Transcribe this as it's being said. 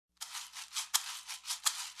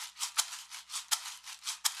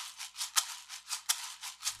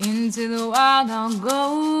Into the wild I'll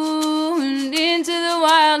go, and into the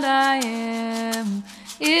wild I am.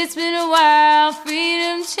 It's been a while,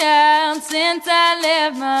 freedom child, since I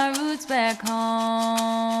left my roots back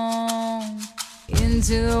home.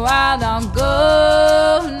 Into the wild I'll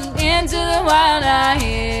go, and into the wild I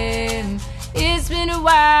am. It's been a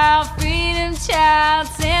while, freedom child,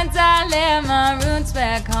 since I left my roots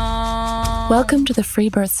back home. Welcome to the Free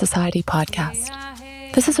Birth Society podcast.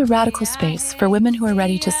 This is a radical space for women who are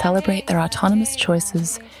ready to celebrate their autonomous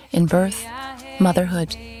choices in birth,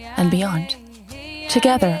 motherhood, and beyond.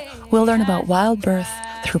 Together, we'll learn about wild birth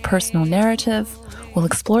through personal narrative, we'll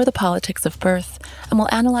explore the politics of birth, and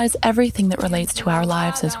we'll analyze everything that relates to our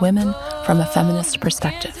lives as women from a feminist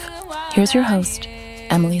perspective. Here's your host,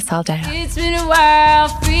 Emily Saldea. It's been a while,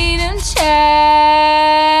 freedom child,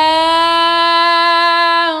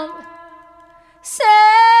 since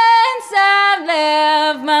I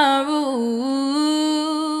left my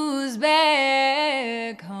roots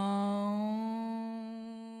back home.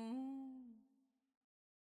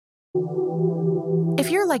 If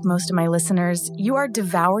you're like most of my listeners, you are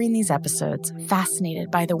devouring these episodes,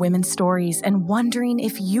 fascinated by the women's stories and wondering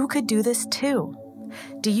if you could do this too.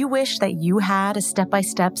 Do you wish that you had a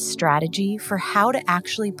step-by-step strategy for how to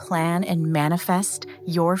actually plan and manifest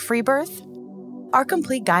your free birth? Our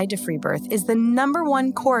complete guide to free birth is the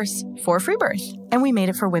 #1 course for free birth, and we made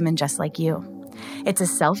it for women just like you. It's a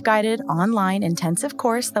self-guided, online, intensive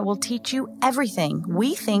course that will teach you everything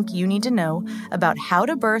we think you need to know about how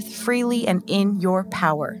to birth freely and in your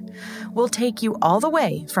power. We'll take you all the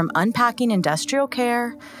way from unpacking industrial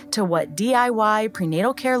care to what DIY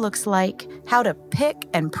prenatal care looks like, how to pick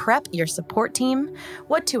and prep your support team,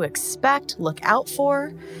 what to expect, look out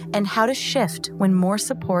for, and how to shift when more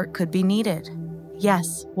support could be needed.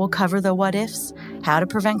 Yes, we'll cover the what ifs, how to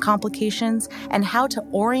prevent complications, and how to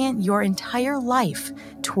orient your entire life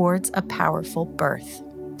towards a powerful birth.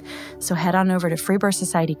 So head on over to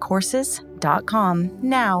freebirthsocietycourses.com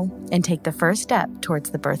now and take the first step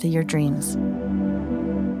towards the birth of your dreams.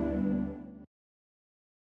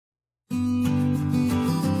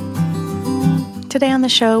 Today on the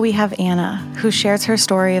show, we have Anna, who shares her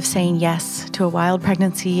story of saying yes to a wild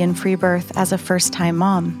pregnancy and free birth as a first-time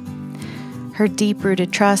mom. Her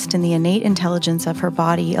deep-rooted trust in the innate intelligence of her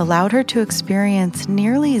body allowed her to experience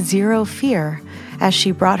nearly zero fear as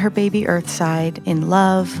she brought her baby earthside in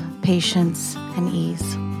love, patience, and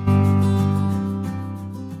ease.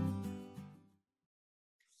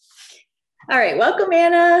 All right, welcome,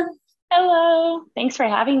 Anna. Hello. Thanks for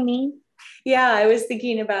having me. Yeah, I was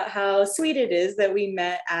thinking about how sweet it is that we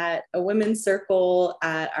met at a women's circle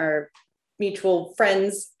at our mutual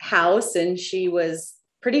friend's house, and she was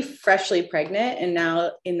pretty freshly pregnant, and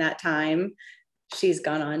now in that time she's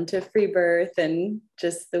gone on to free birth and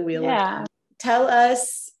just the wheel of. Tell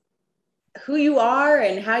us who you are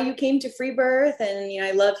and how you came to free birth. And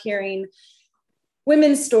I love hearing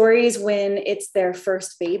women's stories when it's their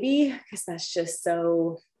first baby, because that's just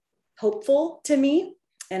so hopeful to me,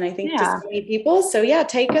 and I think to so many people. So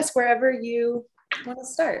take us wherever you want to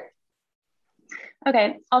start.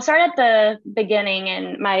 Okay, I'll start at the beginning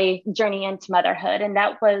in my journey into motherhood, and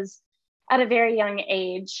that was at a very young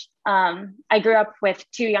age. I grew up with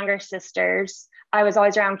 2 younger sisters. I was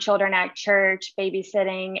always around children at church,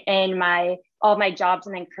 babysitting, and all my jobs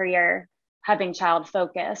and then career have been child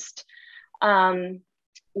focused. One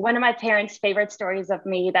of my parents' favorite stories of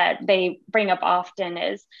me that they bring up often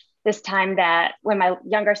is this time that when my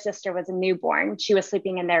younger sister was a newborn, she was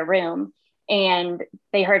sleeping in their room, and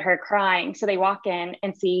they heard her crying. So they walk in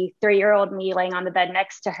and see 3-year-old me laying on the bed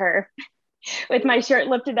next to her with my shirt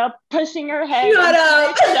lifted up, pushing her head. Shut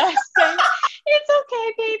up. Saying, "It's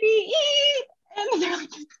okay, baby, eat." And they're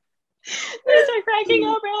start cracking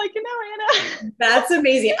up. They're like, "No, Anna." That's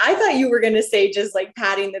amazing. I thought you were going to say just like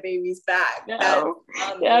patting the baby's back. No.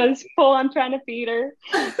 I was full on trying to feed her.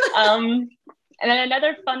 And then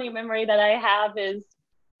another funny memory that I have is,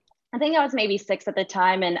 I think I was maybe 6 at the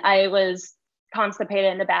time, and I was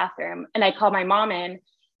constipated in the bathroom, and I called my mom in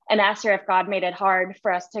and asked her if God made it hard for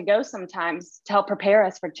us to go sometimes to help prepare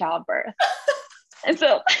us for childbirth. And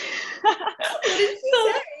so,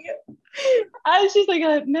 she's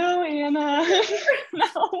like, "No, Anna,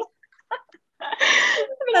 no."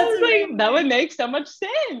 That would make so much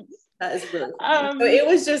sense. That is really funny. So it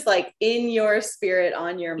was just like in your spirit,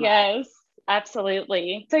 on your mind. Yes.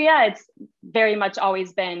 Absolutely. So it's very much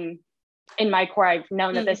always been in my core. I've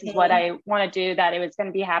known that this is what I want to do, that it was going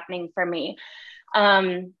to be happening for me.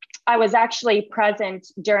 I was actually present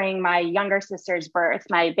during my younger sister's birth,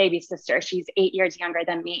 my baby sister. She's 8 years younger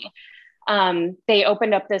than me. They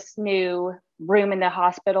opened up this new room in the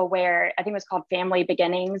hospital where I think it was called Family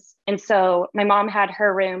Beginnings. And so my mom had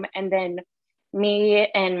her room, and then me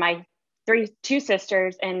and my two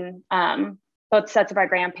sisters and both sets of our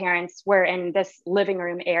grandparents were in this living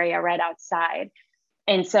room area right outside.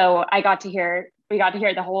 And so we got to hear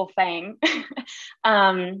the whole thing.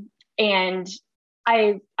 And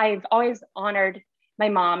I've always honored my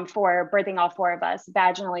mom for birthing all four of us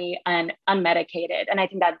vaginally and unmedicated. And I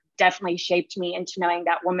think that definitely shaped me into knowing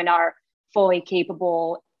that women are fully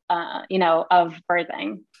capable, of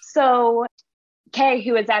birthing. So Kay,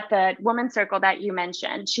 who is at the women's circle that you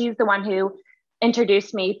mentioned, she's the one who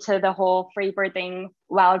introduced me to the whole free birthing,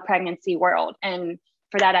 wild pregnancy world. And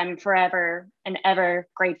for that, I'm forever and ever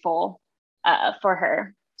grateful for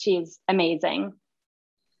her. She's amazing.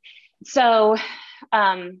 So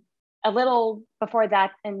a little before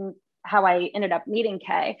that, and how I ended up meeting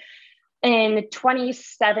Kay, in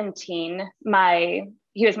 2017,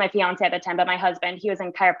 he was my fiance at the time, but my husband, he was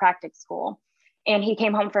in chiropractic school. And he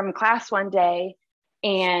came home from class one day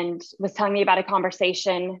and was telling me about a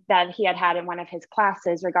conversation that he had had in one of his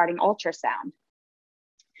classes regarding ultrasound.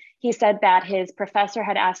 He said that his professor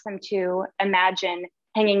had asked them to imagine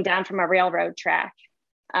hanging down from a railroad track,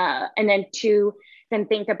 and then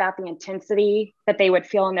think about the intensity that they would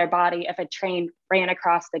feel in their body if a train ran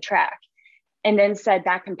across the track. And then said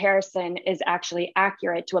that comparison is actually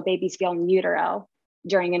accurate to what babies feel in utero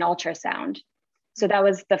during an ultrasound. So that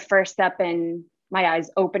was the first step in my eyes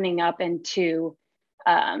opening up into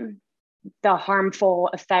the harmful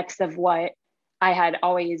effects of what I had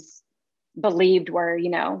always believed were,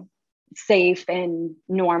 safe and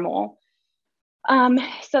normal.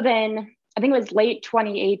 So then I think it was late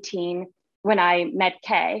 2018 when I met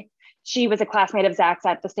Kay. She was a classmate of Zach's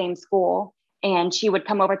at the same school, and she would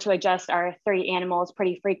come over to adjust our three animals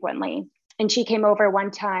pretty frequently. And she came over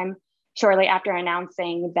one time shortly after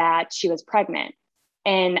announcing that she was pregnant.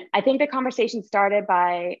 And I think the conversation started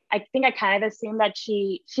by, I think I kind of assumed that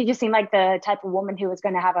she just seemed like the type of woman who was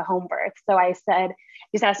going to have a home birth. So I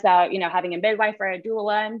just asked about, having a midwife or a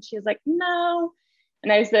doula. And she was like, no.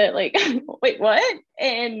 And I said, like, wait, what?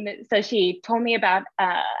 And so she told me about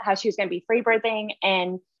how she was going to be free birthing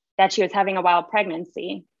and that she was having a wild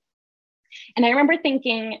pregnancy. And I remember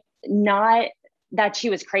thinking, not that she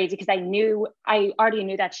was crazy, because I already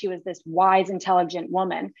knew that she was this wise, intelligent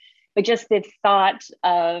woman, but just the thought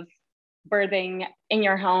of birthing in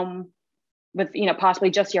your home with, possibly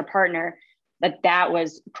just your partner, that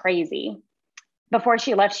was crazy. Before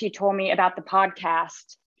she left, she told me about the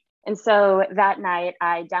podcast. And so that night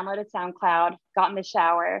I downloaded SoundCloud, got in the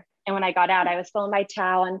shower. And when I got out, I was still in my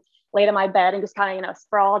towel and laid in my bed and just kind of,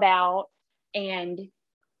 sprawled out and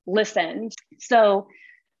listened. So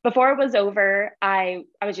before it was over, I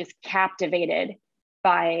was just captivated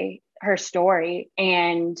by her story.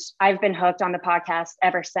 And I've been hooked on the podcast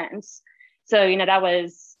ever since. So, that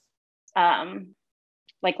was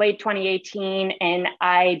like late 2018, and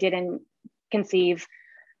I didn't conceive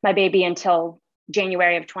my baby until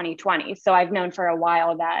January of 2020. So I've known for a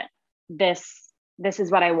while that this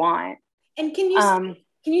is what I want. And can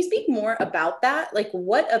you speak more about that? Like,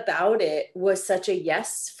 what about it was such a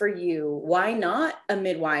yes for you? Why not a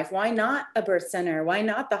midwife? Why not a birth center? Why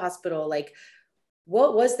not the hospital? Like,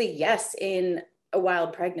 what was the yes in a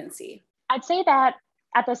wild pregnancy? I'd say that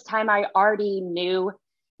at this time, I already knew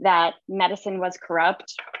that medicine was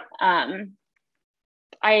corrupt.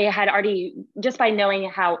 I had already, just by knowing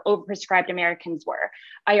how overprescribed Americans were,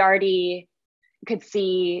 I already could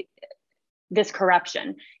see this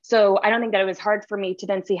corruption. So I don't think that it was hard for me to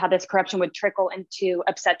then see how this corruption would trickle into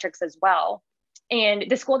obstetrics as well. And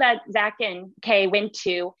the school that Zach and Kay went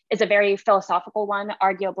to is a very philosophical one,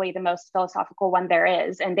 arguably the most philosophical one there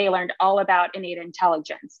is. And they learned all about innate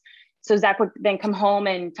intelligence. So Zach would then come home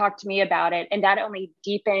and talk to me about it. And that only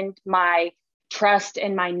deepened my trust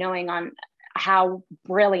and my knowing on how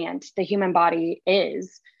brilliant the human body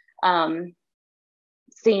is. Seeing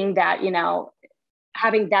that,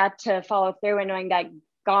 having that to follow through and knowing that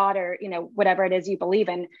God or, whatever it is you believe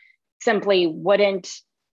in simply wouldn't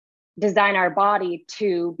design our body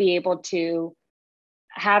to be able to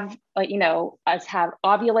have, us have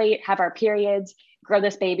ovulate, have our periods, grow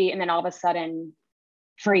this baby, and then all of a sudden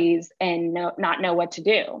freeze and not know what to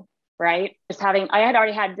do. Right. I had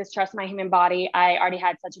already had this trust in my human body. I already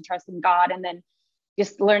had such a trust in God. And then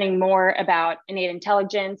just learning more about innate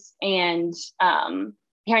intelligence and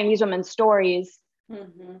hearing these women's stories,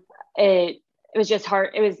 it was just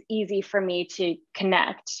hard. It was easy for me to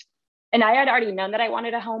connect. And I had already known that I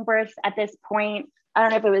wanted a home birth at this point. I don't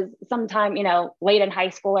know if it was sometime, late in high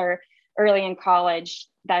school or early in college.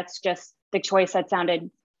 That's just the choice it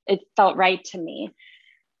felt right to me.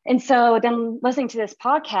 And so then listening to this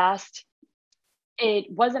podcast, it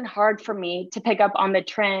wasn't hard for me to pick up on the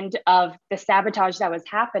trend of the sabotage that was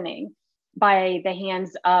happening by the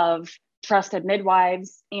hands of trusted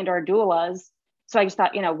midwives and or doulas. So I just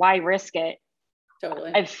thought, why risk it?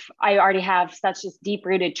 Totally. I already have such this deep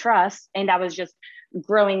rooted trust, and that was just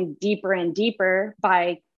growing deeper and deeper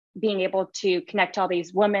by being able to connect to all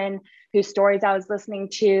these women whose stories I was listening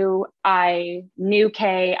to. I knew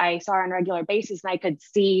Kay, I saw her on a regular basis, and I could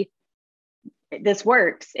see this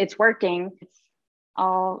works. It's working.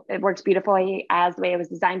 It works beautifully as the way it was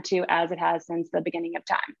designed to, as it has since the beginning of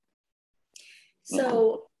time.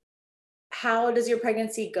 So how does your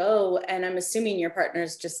pregnancy go? And I'm assuming your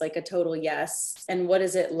partner's just like a total yes. And what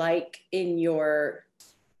is it like in your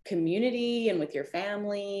community and with your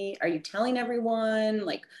family? Are you telling everyone?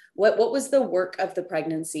 Like, what was the work of the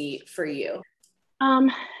pregnancy for you? I'd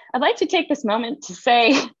like to take this moment to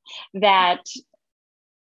say that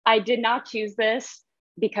I did not choose this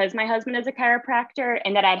because my husband is a chiropractor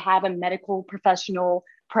and that I'd have a medical professional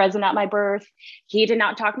present at my birth. He did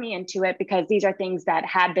not talk me into it because these are things that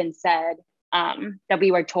had been said, that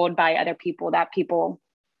we were told by other people, that people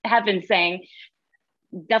have been saying.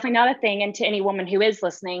 Definitely not a thing. And to any woman who is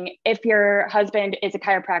listening, if your husband is a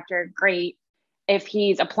chiropractor, great. If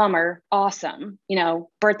he's a plumber, awesome.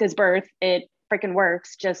 Birth is birth. It freaking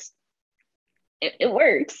works. Just it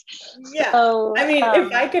works. Yeah. So, I mean,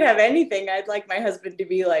 if I could have anything, I'd like my husband to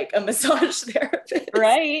be like a massage therapist.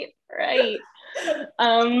 Right.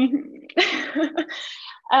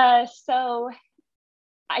 So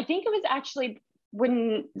I think it was actually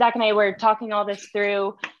when Zach and I were talking all this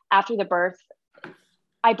through after the birth,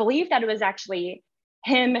 I believe that it was actually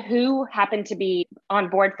him who happened to be on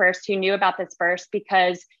board first, who knew about this first,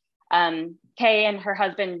 because Kay and her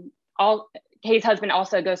husband, Kay's husband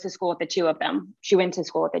also goes to school with the two of them. She went to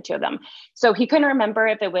school with the two of them. So he couldn't remember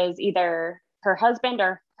if it was either her husband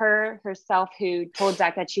or herself who told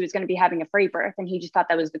Zach that she was going to be having a free birth. And he just thought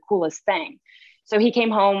that was the coolest thing. So he came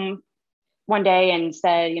home one day and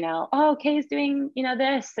said, oh, Kay's doing,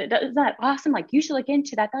 this. Isn't that awesome? Like, you should look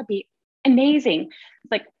into that. That'd be amazing.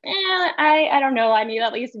 It's like, I don't know. I need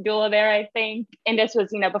at least a doula there, I think. And this was,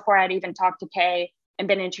 before I'd even talked to Kay and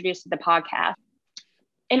been introduced to the podcast.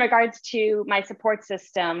 In regards to my support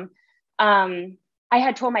system, I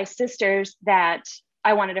had told my sisters that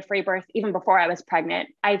I wanted a free birth even before I was pregnant.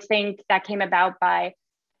 I think that came about by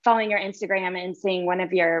following your Instagram and seeing one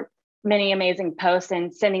of your many amazing posts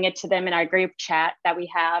and sending it to them in our group chat that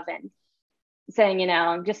we have and saying,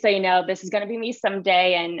 just so you know, this is going to be me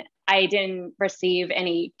someday. And I didn't receive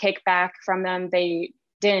any kickback from them. They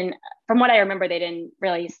didn't, from what I remember, they didn't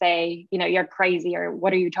really say, you're crazy or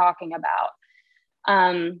what are you talking about?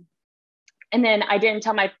 And then I didn't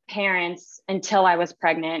tell my parents until I was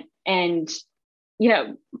pregnant. And,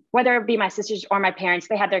 whether it be my sisters or my parents,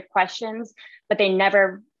 they had their questions, but they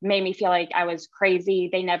never made me feel like I was crazy.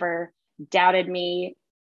 They never doubted me,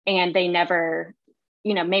 and they never,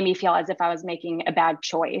 made me feel as if I was making a bad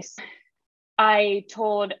choice. I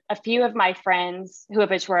told a few of my friends, who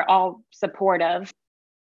of which were all supportive.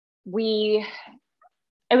 It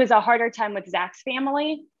was a harder time with Zach's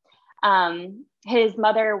family. His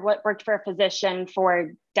mother worked for a physician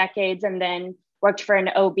for decades and then worked for an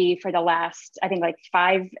OB for the last, I think, like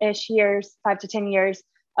 5 to 10 years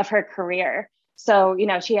of her career. So,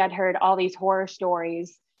 she had heard all these horror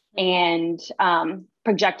stories and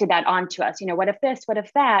projected that onto us. What if this, what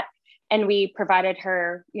if that? And we provided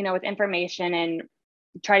her, with information and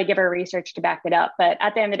try to give her research to back it up. But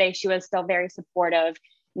at the end of the day, she was still very supportive,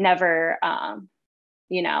 never,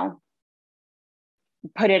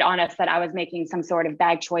 put it on us that I was making some sort of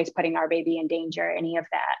bad choice, putting our baby in danger, any of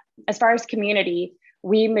that. As far as community,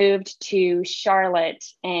 we moved to Charlotte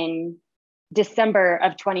in December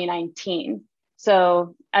of 2019.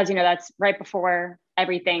 So as you know, that's right before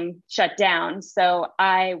everything shut down. So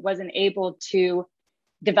I wasn't able to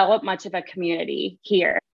develop much of a community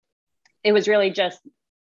here. It was really just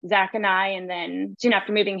Zach and I, and then soon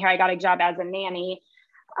after moving here, I got a job as a nanny.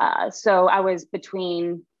 So I was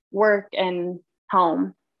between work and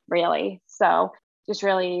home, really. So just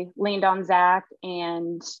really leaned on Zach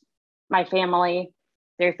and my family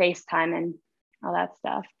through FaceTime and all that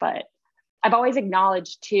stuff. But I've always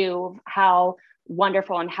acknowledged too how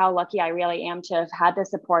wonderful and how lucky I really am to have had the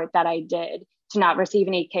support that I did, to not receive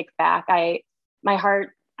any kickback. My heart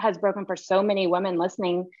has broken for so many women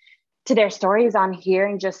listening to their stories on here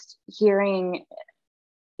and just hearing,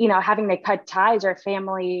 having to cut ties or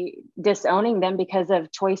family disowning them because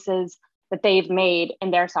of choices that they've made in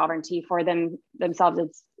their sovereignty for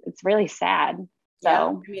themselves. It's really sad. Yeah,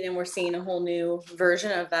 So, I mean, and we're seeing a whole new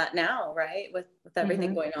version of that now, right? With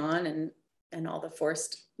everything going on and all the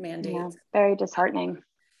forced mandates. very disheartening.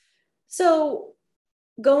 So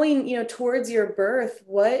going, towards your birth,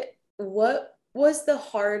 what was the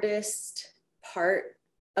hardest part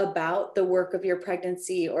about the work of your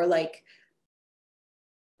pregnancy? Or like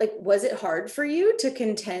was it hard for you to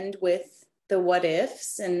contend with the what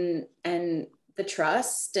ifs and the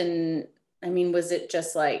trust? And I mean, was it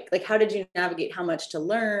just like how did you navigate how much to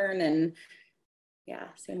learn? And yeah,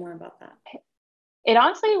 say more about that. It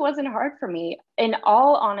honestly wasn't hard for me. In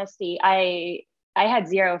all honesty, I had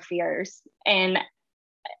zero fears, and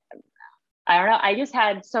I don't know, I just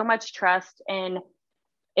had so much trust in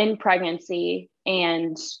pregnancy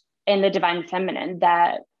and in the divine feminine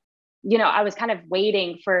that, I was kind of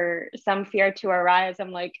waiting for some fear to arise.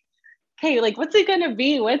 I'm like, hey, like, what's it going to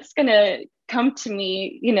be? What's going to come to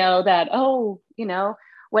me, that, oh,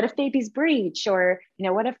 what if babies breach, or,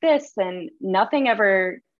 what if this? And nothing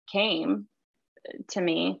ever came to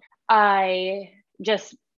me. I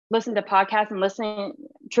just listened to podcasts and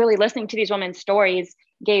truly listening to these women's stories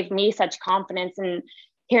gave me such confidence, and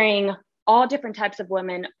hearing all different types of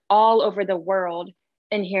women all over the world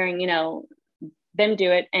and hearing, them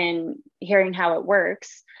do it and hearing how it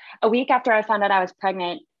works. A week after I found out I was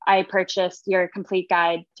pregnant, I purchased your complete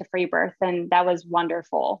guide to free birth, and that was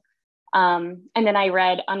wonderful. And then I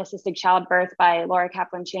read Unassisted Childbirth by Laura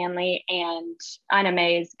Kaplan Shanley and Ina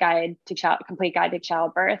May's Complete Guide to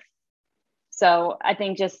Childbirth. So I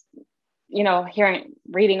think just,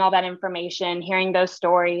 reading all that information, hearing those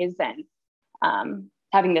stories, and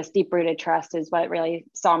having this deep rooted trust is what really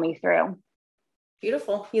saw me through.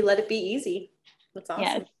 Beautiful. You let it be easy. That's awesome.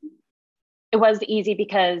 Yes. It was easy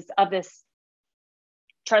because of this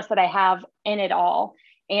trust that I have in it all,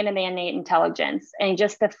 and in the innate intelligence, and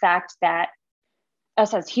just the fact that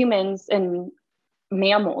us as humans and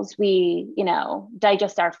mammals, we,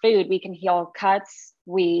 digest our food, we can heal cuts,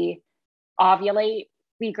 we ovulate,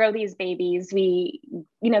 we grow these babies, we,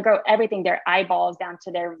 grow everything, their eyeballs down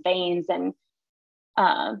to their veins and,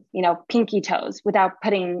 pinky toes, without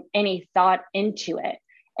putting any thought into it.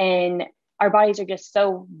 And our bodies are just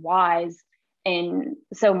so wise and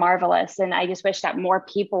so marvelous. And I just wish that more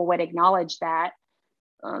people would acknowledge that,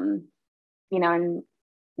 and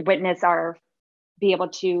be able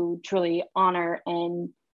to truly honor and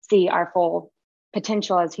see our full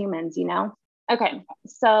potential as humans, Okay,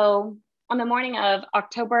 so on the morning of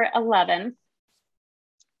October 11th,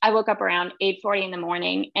 I woke up around 8:40 in the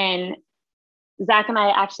morning, and Zach and I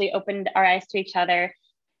actually opened our eyes to each other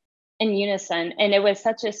in unison. And it was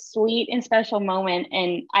such a sweet and special moment.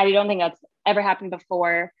 And I don't think that's ever happened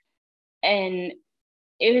before. And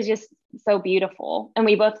it was just so beautiful. And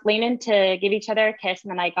we both leaned in to give each other a kiss. And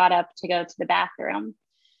then I got up to go to the bathroom.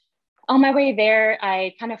 On my way there,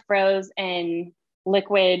 I kind of froze, and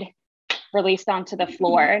liquid released onto the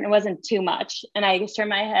floor, and it wasn't too much. And I just turned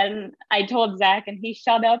my head and I told Zach, and he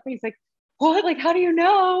shut up. He's like, what? Like, how do you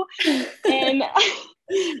know? And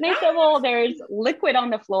I said, well, there's liquid on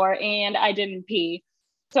the floor and I didn't pee.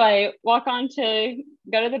 So I walk on to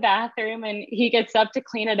go to the bathroom, and he gets up to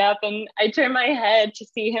clean it up. And I turn my head to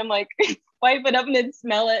see him like wipe it up and then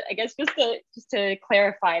smell it. I guess just to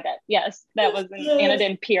clarify that, yes, that wasn't, Anna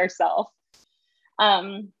didn't pee herself.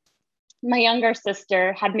 My younger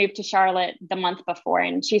sister had moved to Charlotte the month before,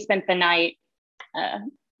 and she spent the night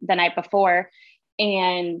before.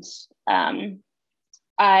 And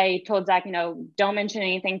I told Zach, don't mention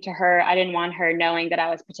anything to her. I didn't want her knowing that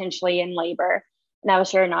I was potentially in labor, and I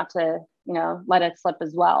was sure not to, let it slip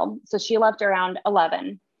as well. So she left around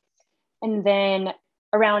 11. And then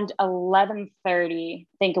around 11:30, I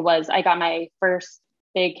think it was, I got my first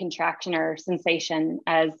big contraction or sensation,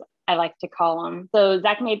 as I like to call them. So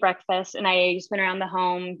Zach made breakfast, and I just went around the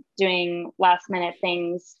home doing last minute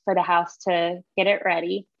things for the house to get it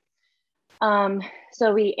ready.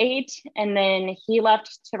 So we ate, and then he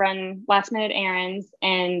left to run last minute errands,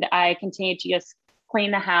 and I continued to just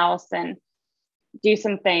clean the house and do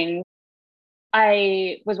some things.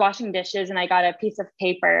 I was washing dishes, and I got a piece of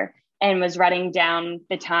paper and was writing down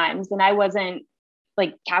the times, and I wasn't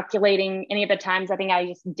like calculating any of the times. I think I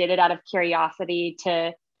just did it out of curiosity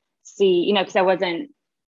to see, because I wasn't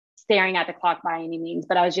staring at the clock by any means,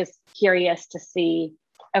 but I was just curious to see,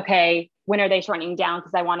 okay, when are they shortening down?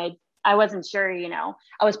 Because I wasn't sure,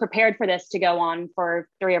 I was prepared for this to go on for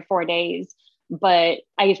 3 or 4 days, but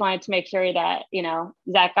I just wanted to make sure that,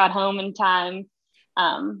 Zach got home in time,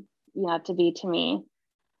 to be to me.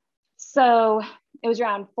 So it was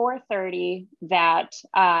around 4:30 that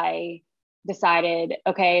I decided,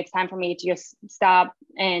 okay, it's time for me to just stop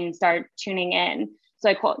and start tuning in. So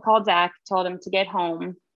I called Zach, told him to get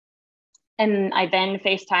home. And I then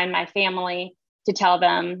FaceTimed my family to tell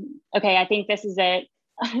them, okay, I think this is it.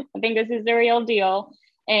 I think this is the real deal.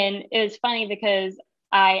 And it was funny because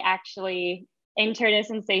I actually entered a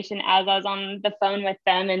sensation as I was on the phone with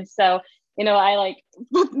them. And so, I like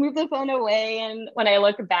moved the phone away. And when I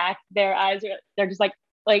look back, their eyes they're just like,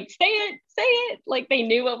 say it. Like they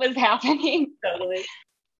knew what was happening. Totally.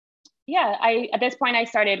 Yeah. At this point, I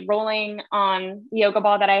started rolling on the yoga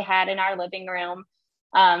ball that I had in our living room.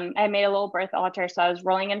 I made a little birth altar. So I was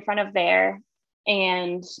rolling in front of there,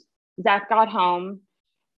 and Zach got home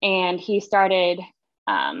and he started,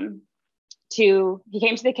 he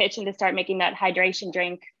came to the kitchen to start making that hydration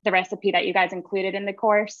drink, the recipe that you guys included in the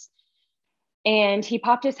course. And he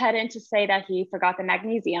popped his head in to say that he forgot the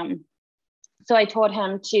magnesium. So I told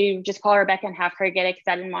him to just call Rebecca and have her get it,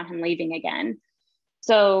 because I didn't want him leaving again.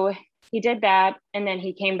 So he did that. And then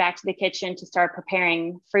he came back to the kitchen to start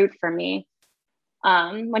preparing fruit for me.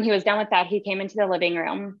 When he was done with that, he came into the living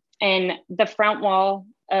room, and the front wall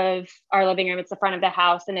of our living room, it's the front of the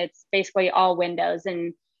house, and it's basically all windows,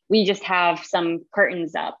 and we just have some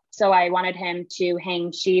curtains up. So I wanted him to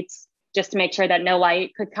hang sheets just to make sure that no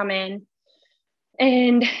light could come in.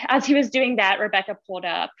 And as he was doing that, Rebecca pulled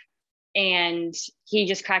up, and he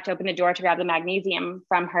just cracked open the door to grab the magnesium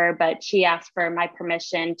from her, but she asked for my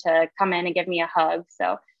permission to come in and give me a hug.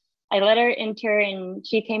 So I let her enter, and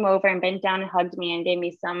she came over and bent down and hugged me and gave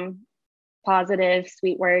me some positive,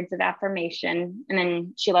 sweet words of affirmation. And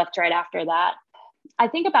then she left right after that. I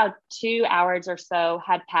think about 2 hours or so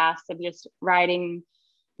had passed of just riding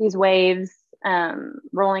these waves,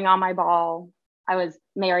 rolling on my ball. I was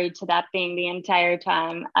married to that thing the entire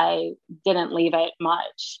time. I didn't leave it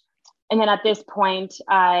much. And then at this point,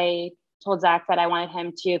 I told Zach that I wanted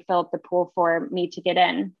him to fill up the pool for me to get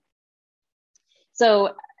in.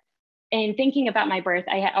 So in thinking about my birth,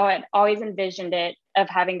 I had always envisioned it of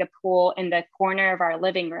having the pool in the corner of our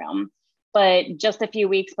living room. But just a few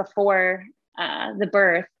weeks before the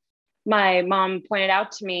birth, my mom pointed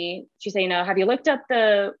out to me, she said, have you looked up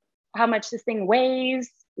how much this thing weighs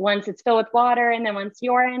once it's filled with water and then once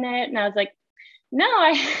you're in it? And I was like, no,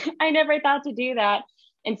 I never thought to do that.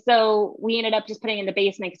 And so we ended up just putting it in the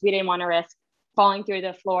basement because we didn't want to risk falling through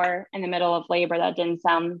the floor in the middle of labor. That didn't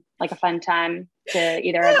sound like a fun time to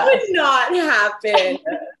either of us. That would not happen.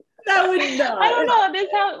 That would not. I don't know.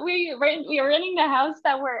 This house, we were renting the house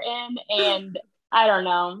that we're in, and I don't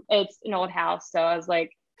know. It's an old house, so I was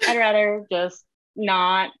like, I'd rather just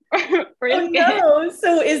not risk it.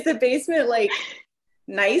 So is the basement like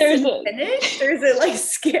nice and finished, or is it like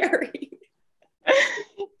scary?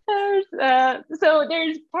 So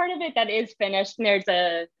there's part of it that is finished, and there's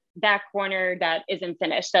a back corner that isn't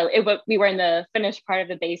finished. So we were in the finished part of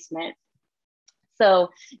the basement. So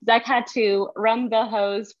Zach had to run the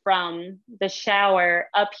hose from the shower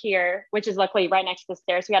up here, which is luckily right next to the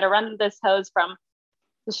stairs. We had to run this hose from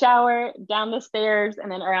the shower down the stairs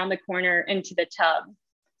and then around the corner into the tub.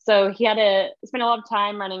 So he had to spend a lot of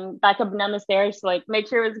time running back up and down the stairs to like make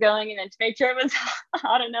sure it was going and then to make sure it was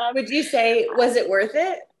hot enough. Would you say, was it worth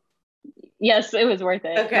it? Yes, it was worth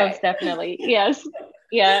it. Okay. Most definitely. Yes.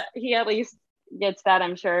 Yeah. He at least gets that.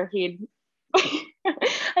 I'm sure he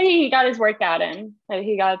got his workout in.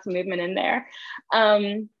 He got some movement in there.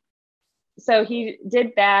 So he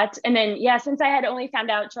did that. And then, since I had only found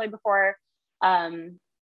out shortly before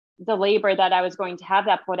the labor that I was going to have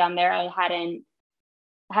that put down there, I hadn't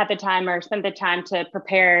had the time or spent the time to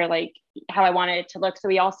prepare like how I wanted it to look. So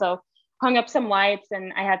we also hung up some lights,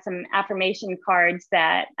 and I had some affirmation cards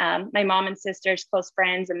that my mom and sister's close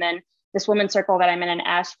friends, and then this women's circle that I'm in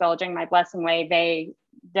Asheville during my blessing way, they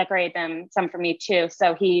decorate them some for me too.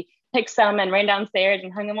 So he picked some and ran downstairs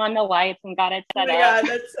and hung them on the lights and got it set up. Oh my God,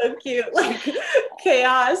 that's so cute. Like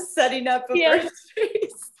chaos setting up a birth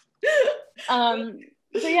space.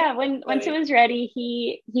 So yeah, once it was ready,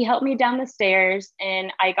 he helped me down the stairs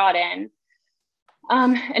and I got in.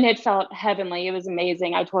 And it felt heavenly. It was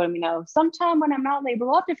amazing. I told him, sometime when I'm not in labor,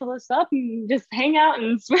 we'll have to fill this up and just hang out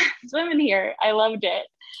and swim in here. I loved it.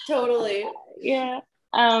 Totally. Yeah.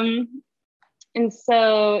 And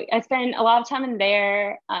so I spent a lot of time in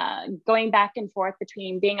there, going back and forth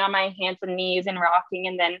between being on my hands and knees and rocking,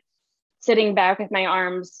 and then sitting back with my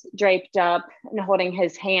arms draped up and holding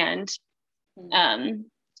his hand. And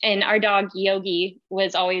our dog Yogi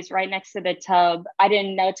was always right next to the tub. I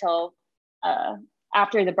didn't know till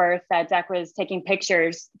after the birth that Zach was taking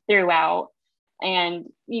pictures throughout, and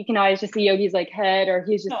you can always just see Yogi's like head, or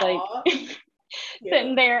he's just like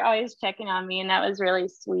sitting there always checking on me, and that was really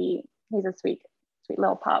sweet. He's a sweet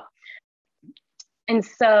little pup. And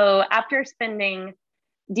so after spending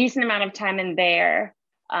decent amount of time in there,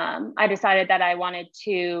 I decided that I wanted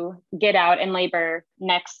to get out and labor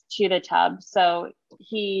next to the tub. So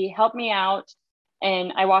he helped me out,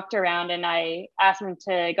 and I walked around and I asked him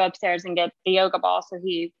to go upstairs and get the yoga ball. So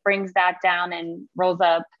he brings that down and rolls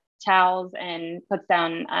up towels and puts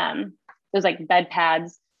down those like bed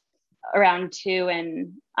pads around too.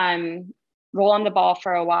 And I'm rolling the ball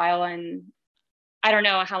for a while, and I don't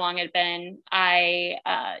know how long it had been. I,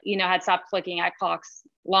 had stopped looking at clocks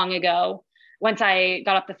long ago. Once I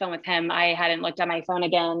got off the phone with him, I hadn't looked at my phone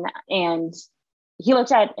again. And he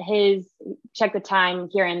looked at checked the time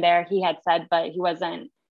here and there, he had said, but he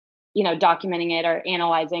wasn't, documenting it or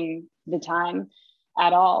analyzing the time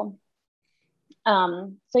at all.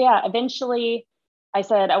 So yeah, eventually I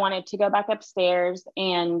said I wanted to go back upstairs,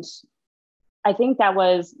 and I think that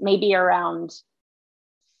was maybe around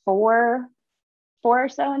 4 or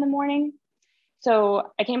so in the morning.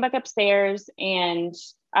 So I came back upstairs and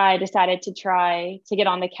I decided to try to get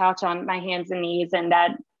on the couch on my hands and knees, and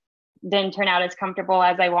that didn't turn out as comfortable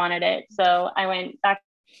as I wanted it. So I went back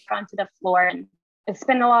onto the floor, and I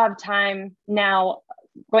spent a lot of time now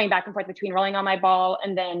going back and forth between rolling on my ball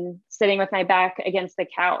and then sitting with my back against the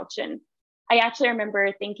couch. And I actually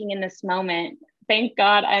remember thinking in this moment, thank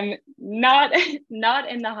God I'm not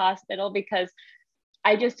in the hospital, because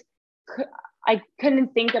I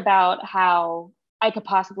couldn't think about how I could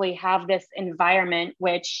possibly have this environment,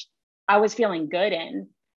 which I was feeling good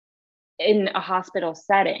in a hospital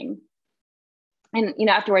setting. And,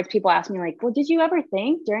 afterwards people asked me like, well, did you ever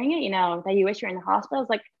think during it, that you wish you were in the hospital? I was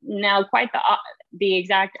like, no, quite the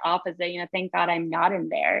exact opposite. Thank God I'm not in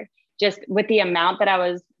there. Just with the amount that I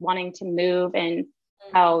was wanting to move and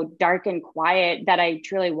how dark and quiet that I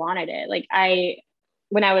truly wanted it. Like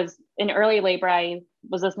when I was in early labor, I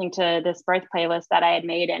was listening to this birth playlist that I had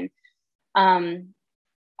made. And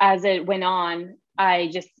as it went on, I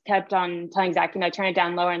just kept on telling Zach, turn it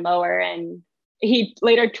down lower and lower. And he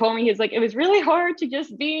later told me, he's like, it was really hard to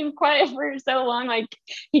just be quiet for so long. Like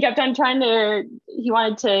he kept on he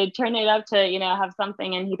wanted to turn it up to, have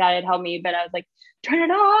something, and he thought it'd help me, but I was like, turn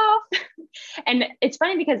it off. And it's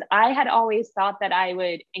funny because I had always thought that I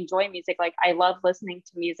would enjoy music. Like I love listening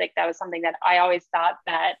to music. That was something that I always thought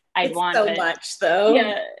that I'd want. So much though.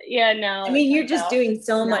 Yeah, no. I mean, you're just doing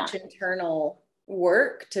so much internal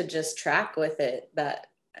work to just track with it that,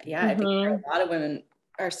 I think a lot of women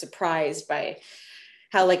are surprised by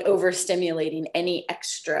how like overstimulating any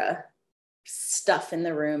extra stuff in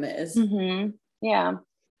the room is. Yeah.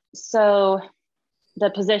 So the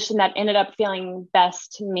position that ended up feeling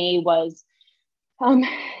best to me was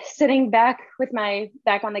sitting back with my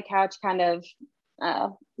back on the couch, kind of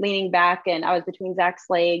leaning back, and I was between Zach's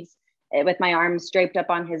legs with my arms draped up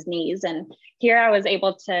on his knees. And here I was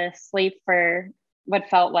able to sleep for what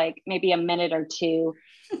felt like maybe a minute or two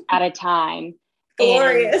at a time.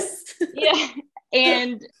 Glorious.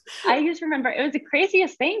 And I just remember it was the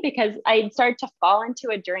craziest thing, because I'd start to fall into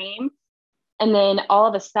a dream, and then all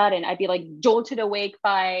of a sudden I'd be like jolted awake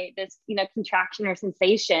by this, contraction or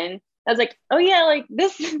sensation. I was like, oh yeah, like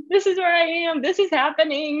this is where I am. This is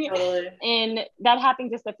happening. Totally. And that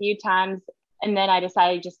happened just a few times. And then I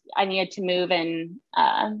decided I needed to move, and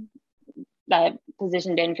that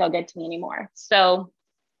position didn't feel good to me anymore. So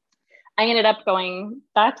I ended up going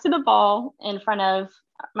back to the ball in front of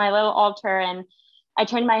my little altar, and I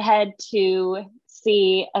turned my head to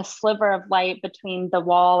see a sliver of light between the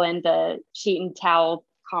wall and the sheet and towel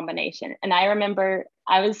combination. And I remember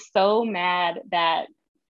I was so mad that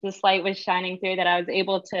this light was shining through, that I was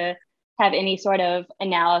able to have any sort of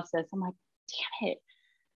analysis. I'm like,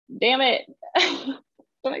 damn it. I'm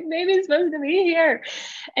like, maybe it's supposed to be here.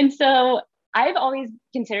 And so I've always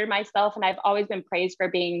considered myself, and I've always been praised for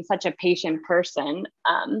being such a patient person,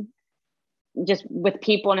 just with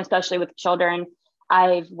people, and especially with children.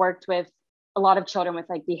 I've worked with a lot of children with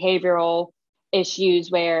like behavioral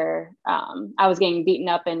issues where I was getting beaten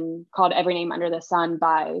up and called every name under the sun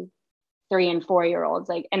by 3 and 4 year olds.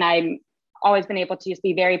 Like, and I've always been able to just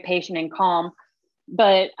be very patient and calm.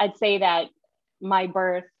 But I'd say that my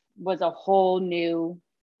birth was a whole new,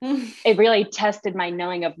 it really tested my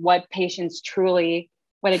knowing of what patience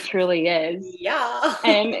what it truly is. Yeah.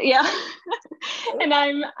 And and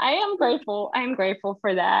I am grateful. I am grateful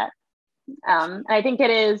for that. And I think it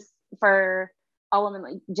is for all women,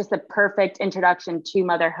 like just a perfect introduction to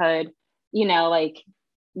motherhood. Like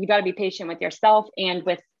you got to be patient with yourself and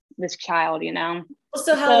with this child,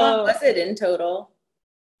 So how long was it in total?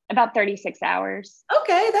 About 36 hours.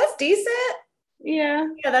 Okay. That's decent. Yeah,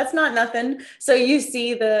 that's not nothing. So you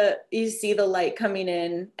see the light coming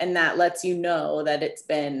in, and that lets you know that it's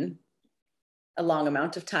been a long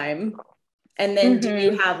amount of time. And then do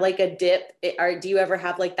you have like a dip, or do you ever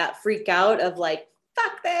have like that freak out of like,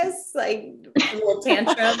 fuck this, like a little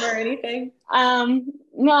tantrum or anything?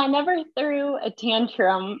 No, I never threw a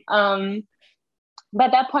tantrum. But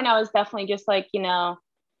at that point I was definitely just like, damn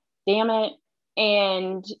it.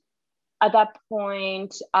 And at that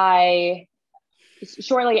point,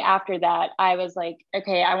 shortly after that, I was like,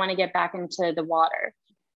 okay, I want to get back into the water.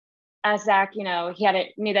 As Zach,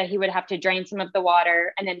 knew that he would have to drain some of the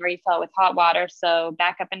water and then refill with hot water. So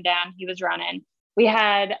back up and down, he was running. We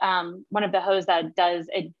had one of the hose that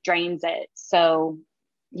drains it. So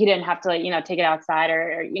he didn't have to, take it outside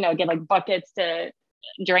or get like buckets to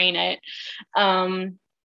drain it.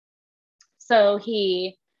 So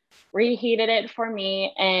he reheated it for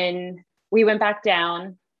me and we went back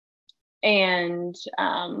down. And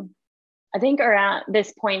I think around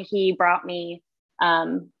this point, he brought me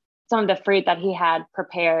some of the fruit that he had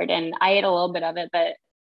prepared. And I ate a little bit of it, but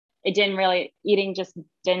eating just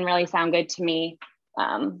didn't really sound good to me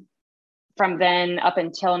from then up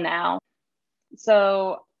until now.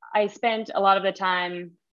 So I spent a lot of the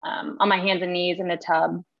time on my hands and knees in the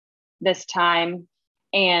tub this time.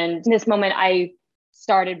 And in this moment, I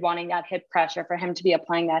started wanting that hip pressure, for him to be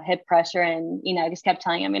applying that hip pressure. And, I just kept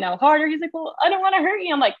telling him, harder. He's like, well, I don't want to hurt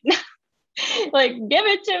you. I'm like, like, give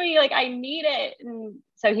it to me. Like, I need it. And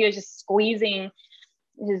so he was just squeezing.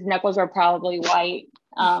 His knuckles were probably white.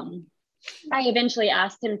 I eventually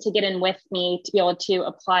asked him to get in with me to be able to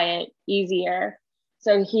apply it easier.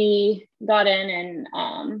 So he got in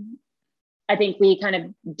and I think we kind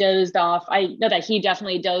of dozed off. I know that he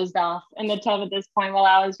definitely dozed off in the tub at this point while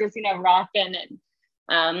I was just, rocking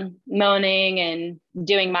and moaning and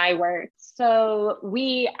doing my work. So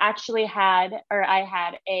we actually I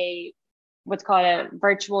had what's called a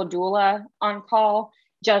virtual doula on call,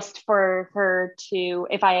 just for her to,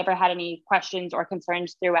 if I ever had any questions or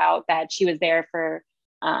concerns throughout, that she was there for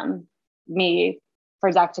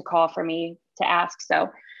Zach to call for me to ask. So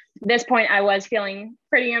at this point I was feeling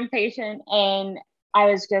pretty impatient and I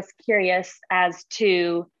was just curious as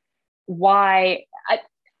to why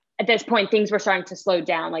at this point things were starting to slow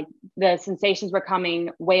down. Like the sensations were coming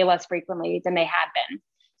way less frequently than they had been.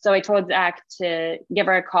 So I told Zach to give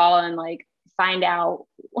her a call and like find out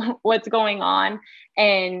what's going on.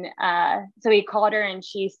 And so he called her and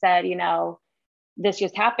she said, this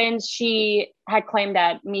just happened. She had claimed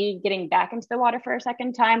that me getting back into the water for a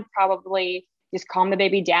second time probably just calmed the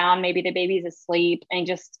baby down. Maybe the baby's asleep, and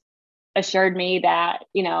just assured me that,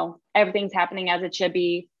 everything's happening as it should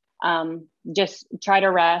be. Just try to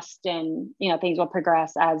rest and, things will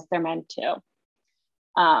progress as they're meant to.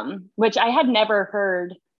 Which I had never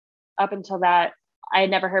heard up until that. I had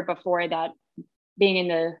never heard before that being in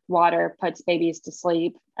the water puts babies to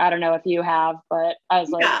sleep. I don't know if you have, but I was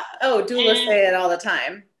like, oh, doulas say it all the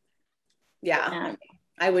time. Yeah.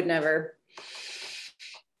 I would never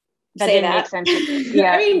that say didn't that. Make sense.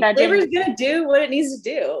 Yeah, I mean, labor's gonna do what it needs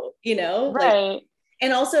to do, right?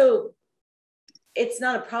 And also, it's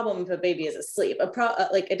not a problem if a baby is asleep.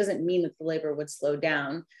 It doesn't mean that the labor would slow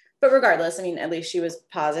down. But regardless, I mean, at least she was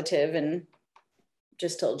positive and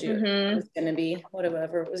just told you it was going to be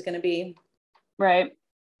whatever it was going to be. Right.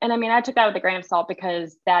 And I mean, I took that with a grain of salt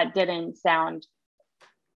because that didn't sound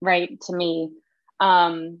right to me.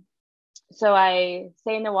 So I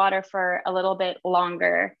stayed in the water for a little bit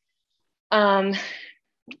longer. And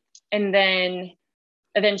then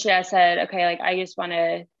eventually I said, okay, like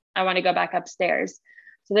I want to go back upstairs.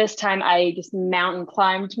 So this time I just mountain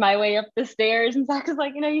climbed my way up the stairs, and Zach was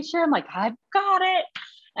like, you sure? I'm like, I've got it.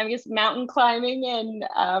 I'm just mountain climbing.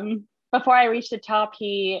 And before I reached the top,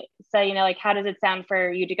 he said, like, how does it sound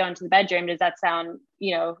for you to go into the bedroom? Does that sound,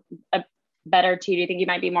 better to you? Do you think you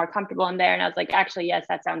might be more comfortable in there? And I was like, actually, yes,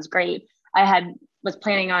 that sounds great. I was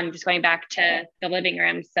planning on just going back to the living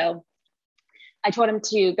room. So I told him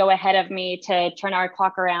to go ahead of me to turn our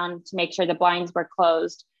clock around to make sure the blinds were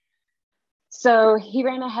closed. So he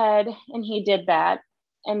ran ahead and he did that.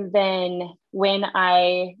 And then when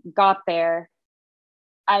I got there,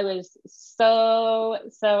 I was so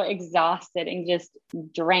exhausted and just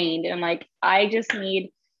drained. And I'm like, I just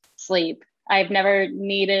need sleep. I've never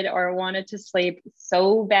needed or wanted to sleep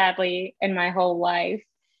so badly in my whole life.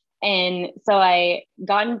 And so I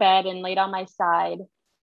got in bed and laid on my side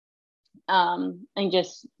and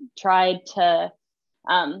just tried to,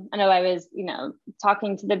 I know I was,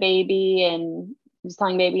 talking to the baby and just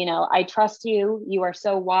telling baby, I trust you. You are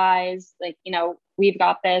so wise. Like, we've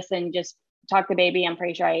got this, and just talk to baby. I'm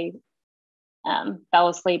pretty sure I fell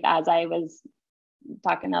asleep as I was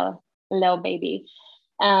talking to little baby.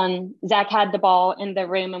 Zach had the ball in the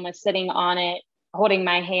room and was sitting on it, holding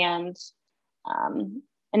my hand.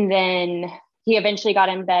 And then he eventually got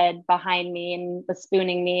in bed behind me and was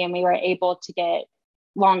spooning me, and we were able to get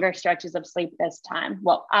longer stretches of sleep this time.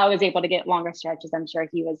 Well, I was able to get longer stretches. I'm sure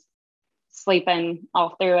he was sleeping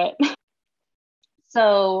all through it.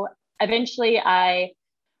 So eventually I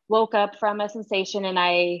woke up from a sensation, and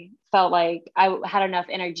I felt like I had enough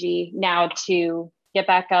energy now to get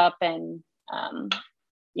back up and,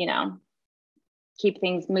 keep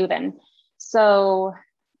things moving. So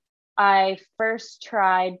I first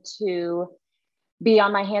tried to be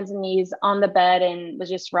on my hands and knees on the bed and was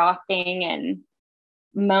just rocking and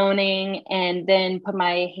moaning, and then put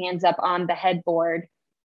my hands up on the headboard.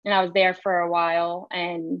 And I was there for a while,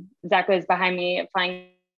 and Zach was behind me applying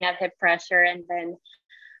that hip pressure. And then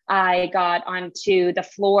I got onto the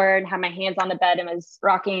floor and had my hands on the bed and was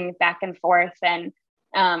rocking back and forth. And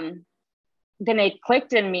then it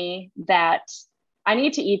clicked in me that I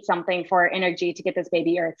need to eat something for energy to get this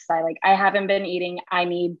baby earth-side. Like, I haven't been eating. I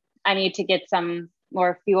need to get some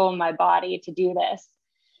more fuel in my body to do this.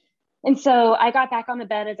 And so I got back on the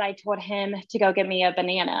bed as I told him to go get me a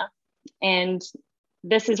banana. And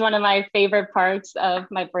this is one of my favorite parts of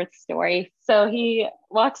my birth story. So he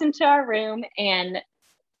walks into our room and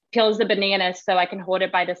peels the banana so I can hold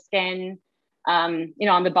it by the skin, on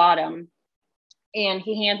the bottom. And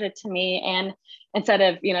he hands it to me. And instead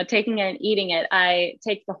of, taking it and eating it, I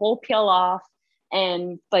take the whole peel off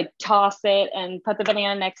and like toss it and put the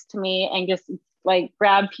banana next to me and just like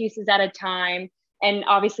grab pieces at a time. And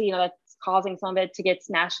obviously, that's causing some of it to get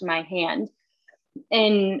smashed in my hand.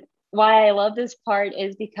 And why I love this part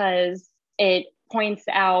is because it points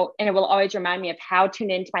out, and it will always remind me of how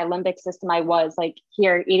tuned into my limbic system I was, like,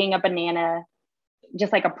 here eating a banana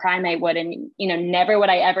just like a primate would. And, never would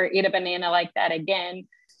I ever eat a banana like that again.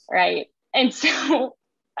 Right. And so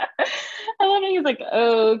I love it. He's like,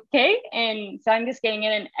 okay. And so I'm just getting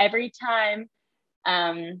it. And every time,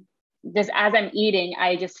 just as I'm eating,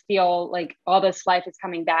 I just feel like all this life is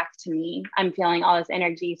coming back to me. I'm feeling all this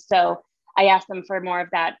energy. So I asked them for more of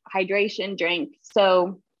that hydration drink.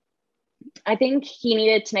 So I think he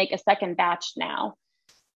needed to make a second batch now.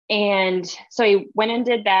 And so he went and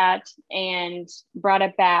did that and brought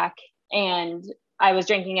it back, and I was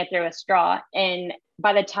drinking it through a straw. And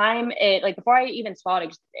by the time before I even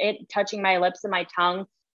swallowed it touching my lips and my tongue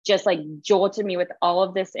just like jolted me with all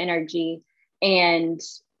of this energy. And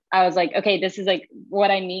I was like, okay, this is like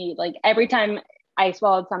what I need. Like, every time I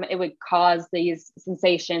swallowed some, it would cause these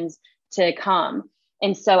sensations to come.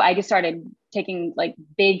 And so I just started taking like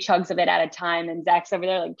big chunks of it at a time. And Zach's over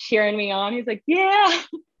there like cheering me on. He's like, yeah,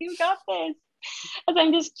 you got this. As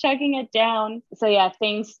I'm just chugging it down. So yeah,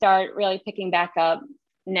 things start really picking back up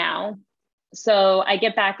now. So I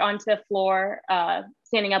get back onto the floor,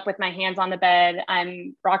 standing up with my hands on the bed.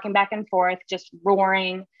 I'm rocking back and forth, just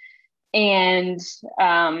roaring. And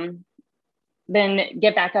then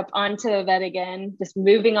get back up onto the bed again, just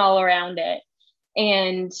moving all around it.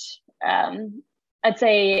 And I'd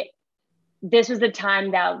say this was the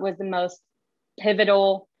time that was the most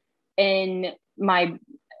pivotal in my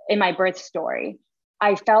birth story.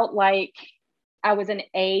 I felt like I was an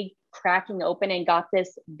egg cracking open and got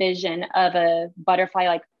this vision of a butterfly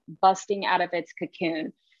like busting out of its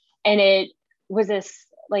cocoon. And it was this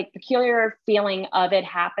like peculiar feeling of it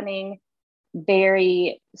happening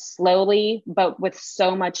very slowly, but with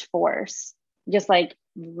so much force, just like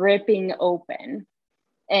ripping open.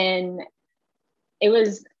 And it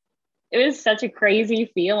was such a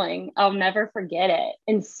crazy feeling. I'll never forget it.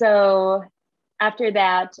 And so after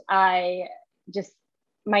that,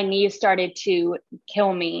 my knees started to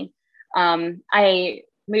kill me. I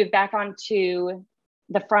moved back onto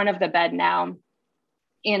the front of the bed now,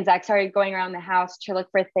 and Zach started going around the house to look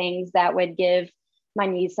for things that would give my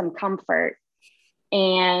knees some comfort.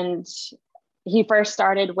 And he first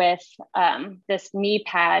started with this knee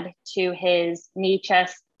pad to his knee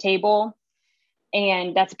chest table.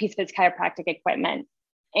 And that's a piece of his chiropractic equipment.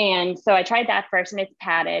 And so I tried that first, and it's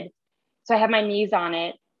padded. So I have my knees on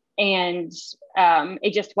it, and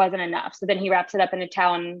it just wasn't enough. So then he wraps it up in a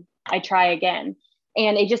towel, and I try again.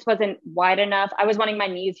 And it just wasn't wide enough. I was wanting my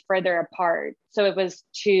knees further apart. So it was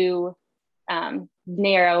too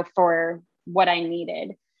narrow for what I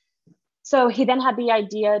needed. So he then had the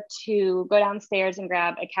idea to go downstairs and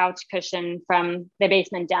grab a couch cushion from the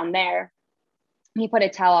basement down there. He put a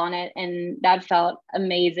towel on it, and that felt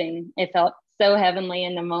amazing. It felt so heavenly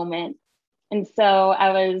in the moment. And so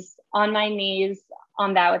I was on my knees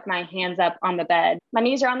on that with my hands up on the bed. My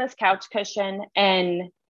knees are on this couch cushion, and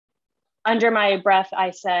under my breath,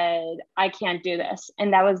 I said, I can't do this.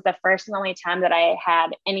 And that was the first and only time that I had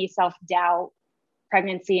any self-doubt,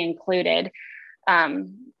 pregnancy included.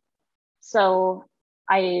 So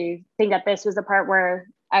I think that this was the part where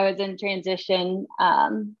I was in transition.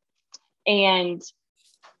 And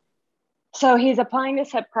so he's applying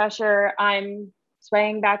this hip pressure. I'm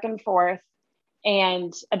swaying back and forth.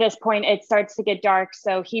 And at this point, it starts to get dark.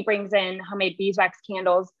 So he brings in homemade beeswax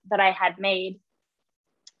candles that I had made.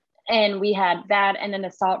 And we had that and then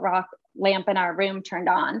the salt rock lamp in our room turned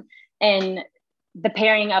on. And the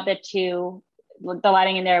pairing of the two, the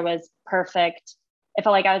lighting in there was perfect. It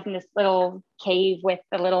felt like I was in this little cave with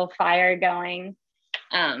the little fire going.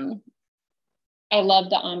 I loved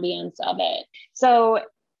the ambience of it. So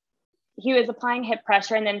he was applying hip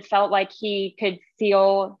pressure and then felt like he could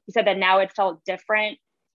feel, he said that now it felt different.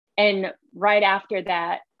 And right after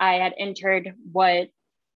that, I had entered what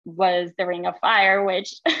was the Ring of Fire,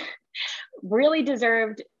 which really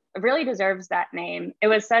deserves that name. It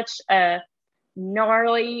was such a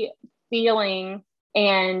gnarly feeling,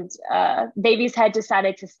 and baby's head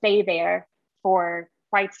decided to stay there for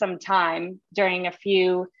quite some time during a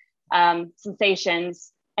few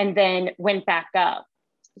sensations and then went back up.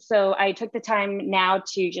 So I took the time now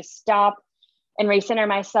to just stop and recenter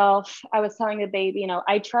myself. I was telling the baby,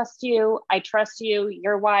 I trust you.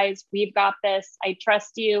 You're wise. We've got this. I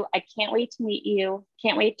trust you. I can't wait to meet you.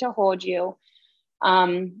 Can't wait to hold you.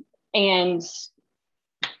 And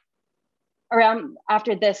around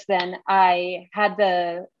after this, then I had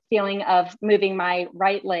the feeling of moving my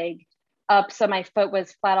right leg up. So my foot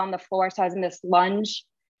was flat on the floor. So I was in this lunge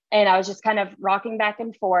and I was just kind of rocking back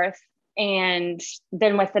and forth. And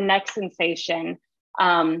then with the next sensation,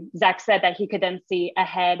 Zach said that he could then see a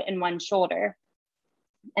head and one shoulder.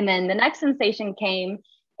 And then the next sensation came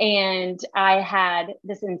and I had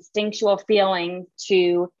this instinctual feeling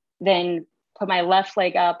to then put my left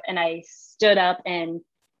leg up and I stood up and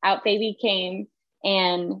out baby came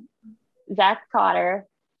and Zach caught her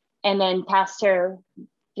and then passed her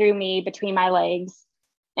through me between my legs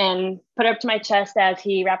and put her up to my chest as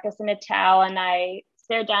he wrapped us in a towel. And I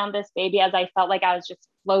stared down this baby as I felt like I was just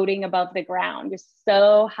floating above the ground, just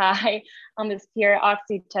so high on this pure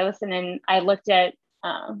oxytocin. And I looked at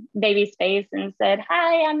baby's face and said,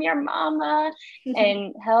 "Hi, I'm your mama,"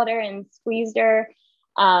 and held her and squeezed her.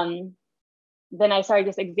 Then I started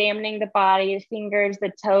just examining the body, the fingers,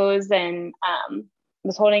 the toes, and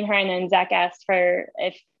was holding her. And then Zach asked for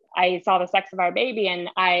if I saw the sex of our baby, and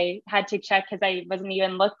I had to check because I wasn't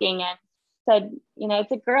even looking, and said,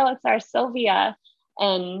 "It's a girl. It's our Sylvia."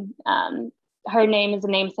 And her name is a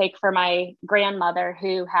namesake for my grandmother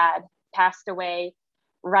who had passed away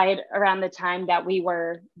right around the time that we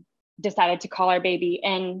were decided to call our baby.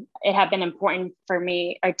 And it had been important for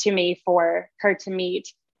me for her to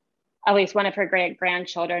meet at least one of her great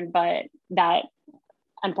grandchildren, but that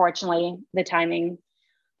unfortunately the timing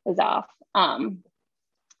was off.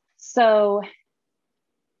 So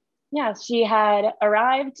yeah, she had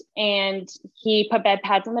arrived and he put bed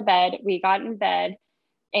pads on the bed. We got in bed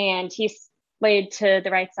and he laid to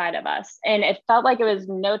the right side of us. And it felt like it was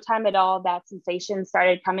no time at all that sensation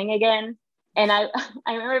started coming again. And I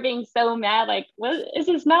remember being so mad, like, what, is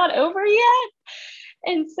this not over yet?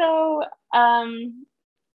 And so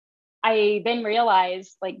I then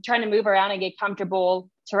realized, like, trying to move around and get comfortable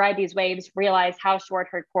to ride these waves, realize how short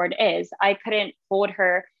her cord is. I couldn't hold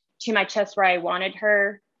her to my chest where I wanted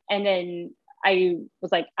her. And then I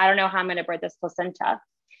was like, I don't know how I'm going to birth this placenta.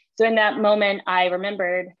 So in that moment, I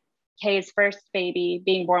remembered Kay's first baby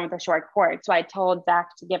being born with a short cord. So I told Zach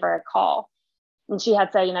to give her a call. And she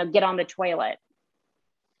had said, get on the toilet.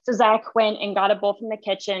 So Zach went and got a bowl from the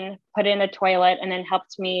kitchen, put it in the toilet, and then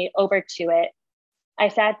helped me over to it. I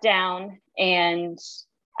sat down and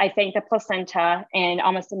I thanked the placenta, and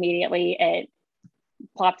almost immediately it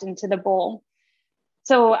plopped into the bowl.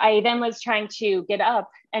 So I then was trying to get up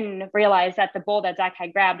and realized that the bowl that Zach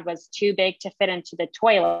had grabbed was too big to fit into the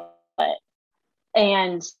toilet.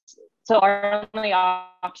 And so our only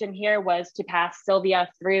option here was to pass Sylvia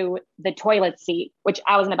through the toilet seat, which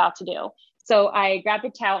I wasn't about to do. So I grabbed a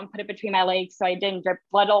towel and put it between my legs so I didn't drip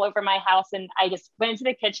blood all over my house. And I just went into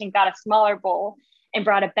the kitchen, got a smaller bowl, and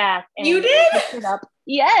brought it back. And you did? It up.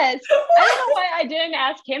 Yes. I don't know why I didn't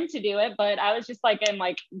ask him to do it, but I was just like in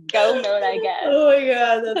go mode, I guess. Oh my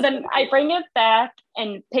God. So then I bring it back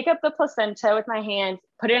and pick up the placenta with my hands,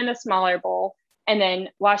 put it in the smaller bowl, and then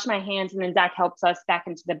wash my hands. And then Zach helps us back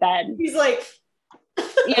into the bed. He's like,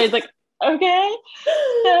 he's like, okay.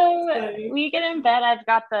 So we get in bed. I've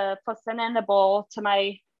got the placenta in the bowl to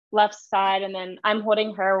my left side, and then I'm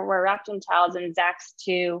holding her. We're wrapped in towels, and Zach's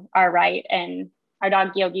to our right, and our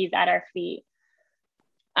dog Yogi's at our feet.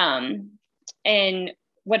 And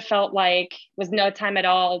what felt like was no time at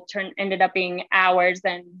all ended up being hours.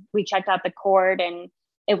 Then we checked out the cord, and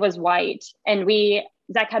it was white. And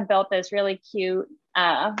Zach had built this really cute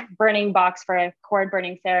burning box for a cord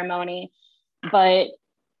burning ceremony, but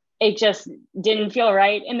it just didn't feel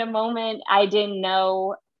right in the moment. I didn't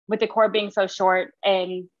know, with the cord being so short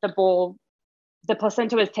and the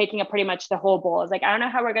placenta was taking up pretty much the whole bowl. I was like, I don't know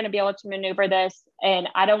how we're going to be able to maneuver this, and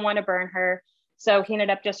I don't want to burn her. So he ended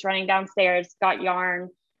up just running downstairs, got yarn,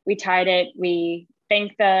 we tied it, we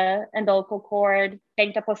banked the umbilical cord,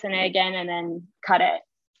 banked the placenta again, and then cut it.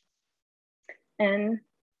 And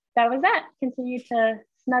that was that. Continued to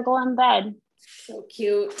snuggle in bed. So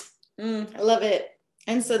cute. I love it.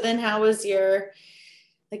 And so then how was your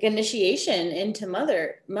initiation into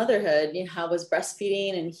motherhood? How was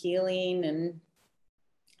breastfeeding and healing and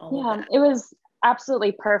all of that? It was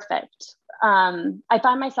absolutely perfect. I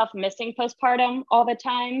find myself missing postpartum all the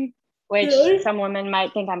time, which really? Some women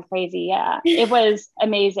might think I'm crazy. Yeah, it was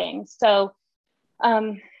amazing. So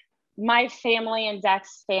my family and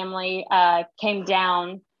Zach's family came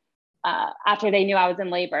down after they knew I was in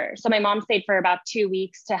labor. So my mom stayed for about 2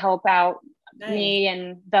 weeks to help out me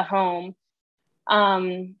and the home.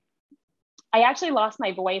 I actually lost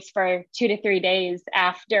my voice for 2 to 3 days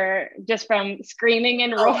after, just from screaming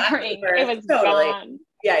and roaring. It was gone.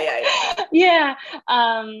 Yeah.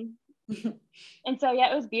 And so,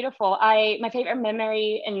 it was beautiful. My favorite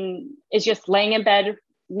memory is just laying in bed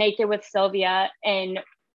naked with Sylvia and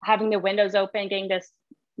having the windows open, getting this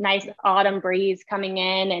nice autumn breeze coming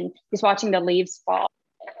in and just watching the leaves fall.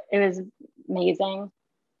 It was amazing.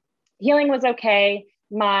 Healing was okay.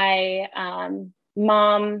 My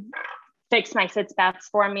mom fixed my sitz baths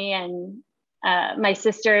for me, and my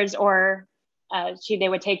sisters they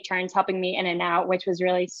would take turns helping me in and out, which was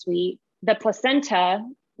really sweet. The placenta,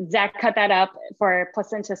 Zach cut that up for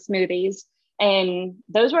placenta smoothies, and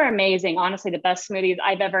those were amazing. Honestly, the best smoothies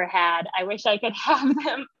I've ever had. I wish I could have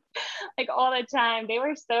them all the time. They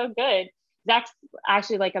were so good. Zach's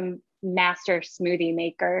actually a master smoothie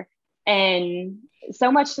maker, and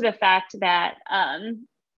so much to the fact that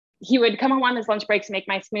he would come home on his lunch breaks and make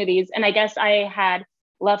my smoothies. And I guess I had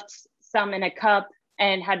left some in a cup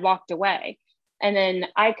and had walked away. And then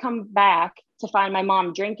I come back to find my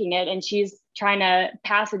mom drinking it, and she's trying to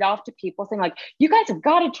pass it off to people, saying you guys have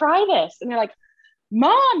got to try this. And they're like,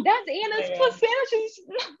 Mom, that's Anna's placenta.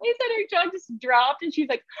 They said her jaw just dropped, and she's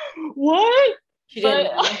like, what? She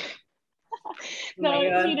didn't know.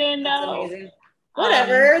 No, she didn't know. Amazing.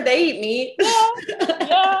 Whatever, they eat meat.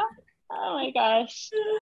 Yeah. Oh my gosh.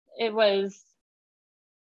 It was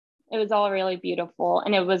all really beautiful.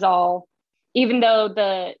 And it was all, even though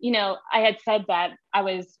I had said that I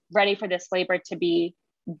was ready for this labor to be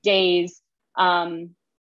days,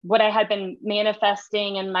 what I had been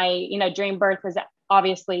manifesting in my, dream birth was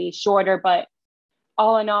obviously shorter, but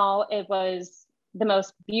all in all, it was the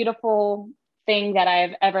most beautiful thing that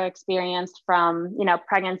I've ever experienced from,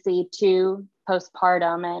 pregnancy to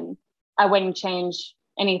postpartum. And I wouldn't change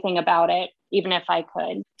anything about it, even if I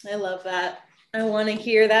could. I love that. I want to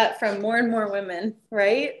hear that from more and more women,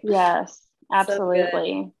 right? Yes,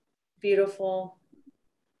 absolutely. So beautiful.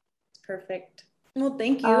 Perfect. Well,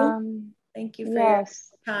 thank you. Thank you for your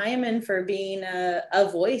time and for being a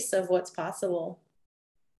voice of what's possible.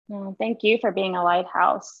 Well, thank you for being a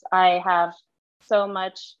lighthouse. I have so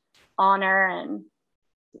much honor and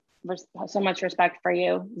so much respect for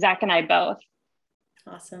you, Zach and I both.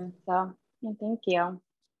 Awesome. So, thank you.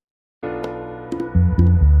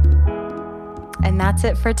 And that's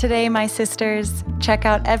it for today, my sisters. Check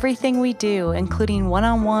out everything we do, including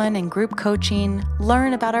one-on-one and group coaching,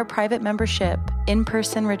 learn about our private membership,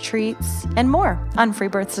 in-person retreats, and more on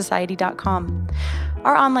freebirthsociety.com.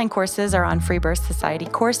 Our online courses are on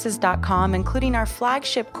freebirthsocietycourses.com, including our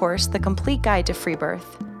flagship course, The Complete Guide to Free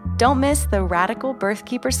Birth. Don't miss the Radical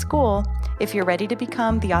Birthkeeper School if you're ready to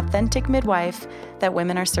become the authentic midwife that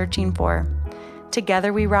women are searching for.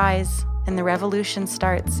 Together we rise, and the revolution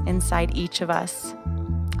starts inside each of us.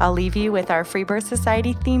 I'll leave you with our Free Birth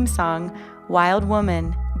Society theme song, Wild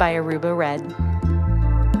Woman by Aruba Red.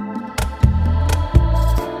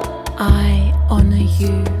 I honor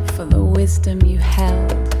you for the wisdom you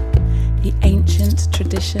held, the ancient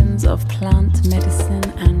traditions of plant medicine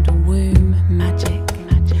and womb magic.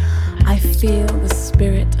 I feel the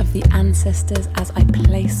spirit of the ancestors as I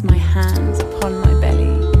place my hands upon my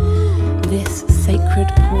belly. This sacred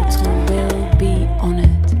portal will be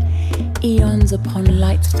honored. Eons upon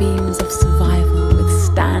light beams of survival,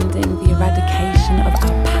 withstanding the eradication of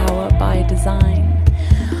our power by design.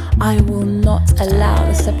 I will not allow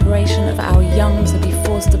the separation of our young to be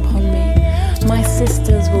forced upon me. My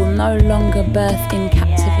sisters will no longer birth in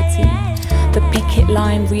captivity. The picket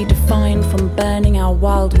line redefined from burning our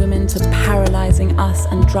wild women to paralyzing us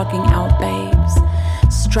and drugging our babes.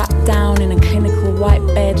 Strapped down in a clinical white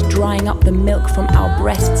bed, drying up the milk from our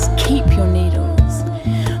breasts. Keep your needles.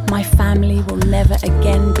 My family will never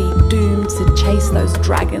again be doomed to chase those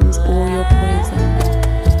dragons or your poison.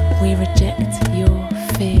 We reject your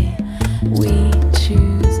fear. We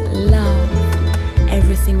choose love.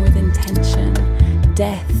 Everything with intention.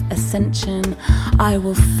 Death, ascension. I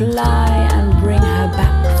will fly and bring her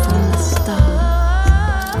back from the stars.